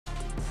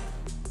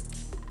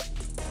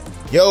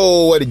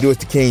Yo, what it do? It's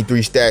the King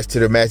 3 Stats to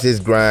the max. It's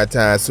grind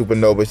time,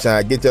 supernova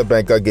shine. Get your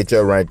bank up, get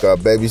your rank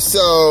up, baby.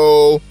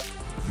 So,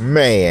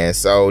 man,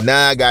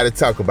 now I gotta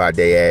talk about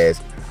their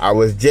ass. I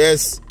was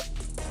just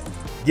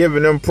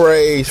giving them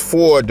praise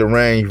for the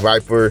Range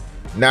Viper.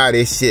 Now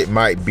this shit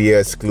might be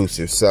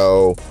exclusive.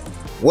 So,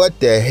 what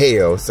the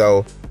hell?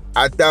 So,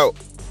 I thought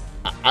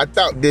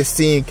this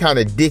seemed kind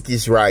of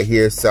dickish right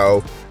here.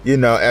 So, you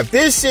know, if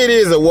this shit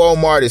is a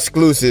Walmart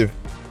exclusive,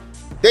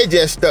 they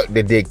just stuck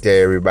the dick to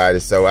everybody.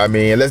 So, I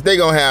mean, unless they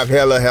gonna have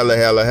hella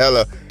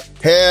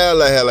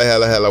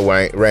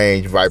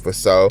Range Viper.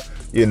 So,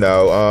 you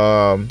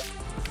know,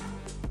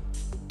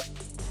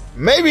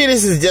 maybe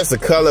this is just a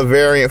color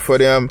variant for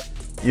them,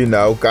 you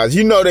know, cause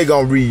you know they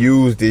gonna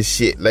reuse this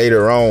shit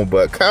later on.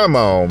 But come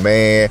on,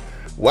 man.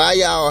 Why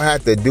y'all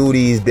have to do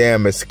these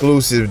damn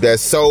exclusives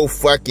that's so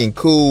fucking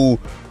cool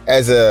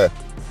as a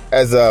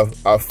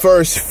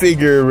first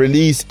figure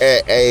release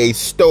at a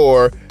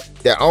store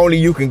that only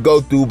you can go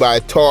through by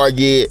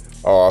Target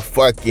or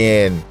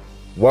fucking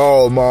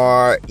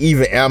Walmart,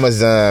 even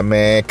Amazon,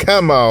 man.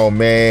 Come on,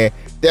 man.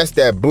 That's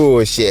that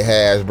bullshit,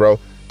 Hasbro.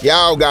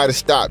 Y'all gotta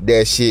stop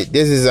that shit.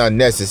 This is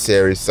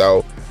unnecessary.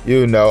 So,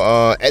 you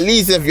know, at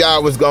least if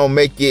y'all was gonna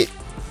make it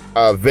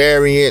a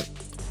variant,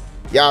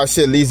 y'all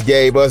should at least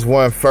gave us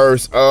one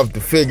first of the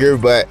figure.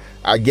 But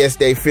I guess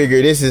they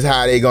figure this is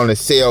how they gonna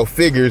sell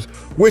figures,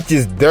 which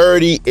is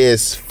dirty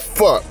as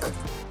fuck.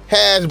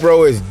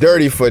 Hasbro is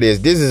dirty for this.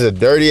 This is a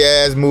dirty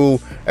ass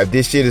move if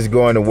this shit is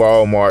going to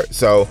Walmart.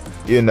 So,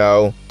 you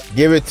know,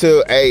 give it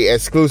to a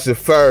exclusive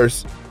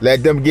first.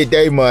 Let them get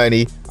their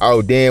money.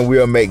 Oh, then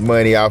we'll make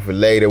money off it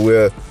later.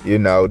 We'll, you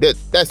know,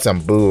 that's some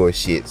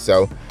bullshit.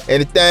 So,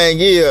 and the thing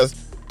is,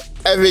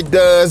 if it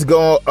does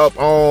go up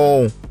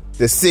on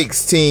the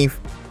 16th,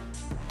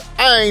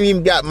 I ain't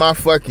even got my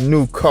fucking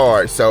new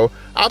card. So,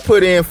 I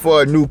put in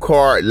for a new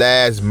card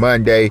last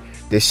Monday.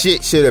 The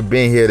shit should have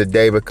been here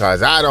today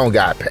because I don't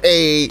got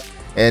paid.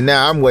 And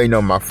now I'm waiting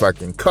on my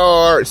fucking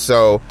card.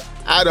 So,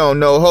 I don't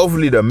know.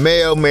 Hopefully the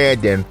mailman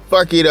didn't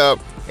fuck it up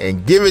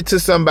and give it to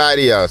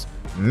somebody else.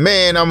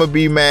 Man, I'm gonna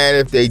be mad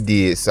if they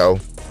did. So,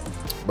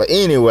 but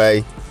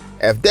anyway,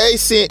 if they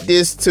sent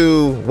this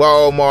to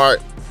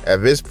Walmart,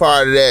 if it's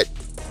part of that,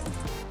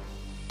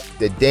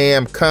 the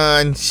damn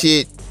con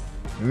shit,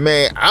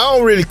 man, I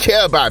don't really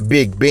care about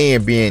Big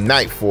Ben being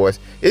Night Force.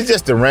 It's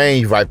just the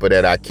Range Viper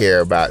that I care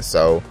about.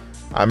 So,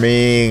 I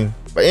mean,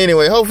 but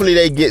anyway, hopefully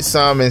they get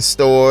some in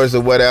stores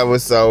or whatever.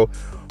 So,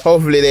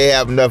 hopefully they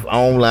have enough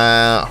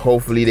online.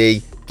 Hopefully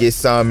they get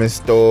some in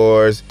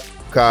stores.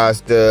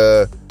 Cause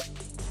the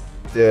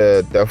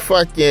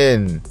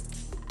fucking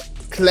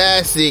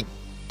classic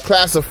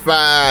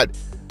classified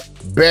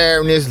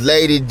Baroness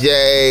Lady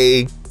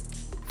J,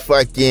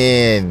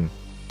 fucking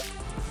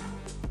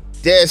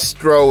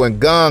Destro and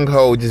Gung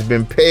Ho just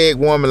been peg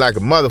woman like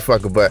a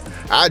motherfucker. But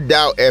I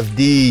doubt if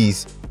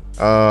these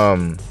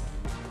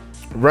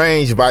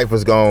Range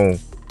Vipers gonna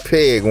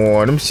peg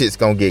one. Them shit's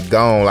gonna get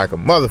gone like a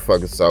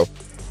motherfucker. So,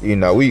 you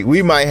know,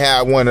 we might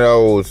have one of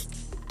those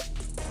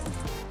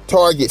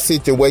Target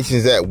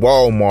situations at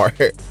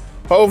Walmart.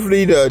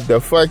 Hopefully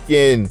the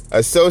fucking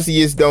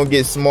associates don't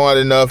get smart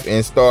enough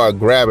and start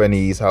grabbing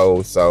these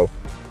hoes. So,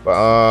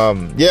 but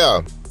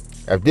yeah,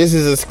 if this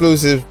is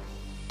exclusive,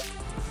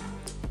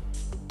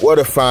 what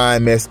a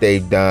fine mess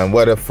they've done.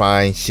 What a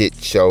fine shit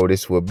show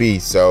this will be.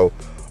 So,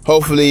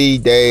 hopefully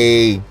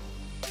they,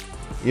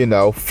 you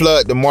know,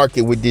 flood the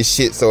market with this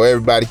shit so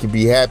everybody can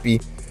be happy.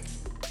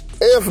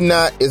 If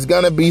not, it's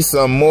gonna be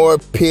some more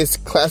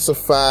pissed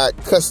classified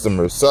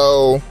customers.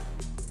 So,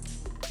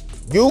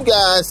 you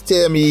guys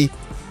tell me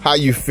how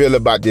you feel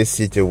about this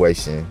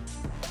situation.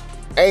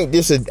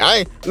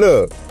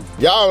 Look,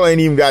 y'all ain't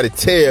even gotta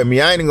tell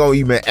me. I ain't gonna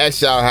even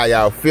ask y'all how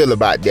y'all feel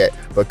about that,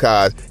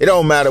 because it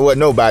don't matter what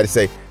nobody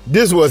say.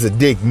 This was a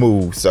dick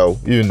move, so,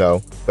 you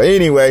know. But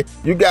anyway,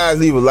 you guys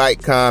leave a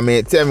like,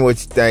 comment, tell me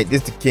what you think.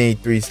 This is the King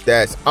 3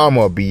 Stats. I'm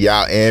gonna be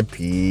out, and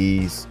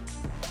peace.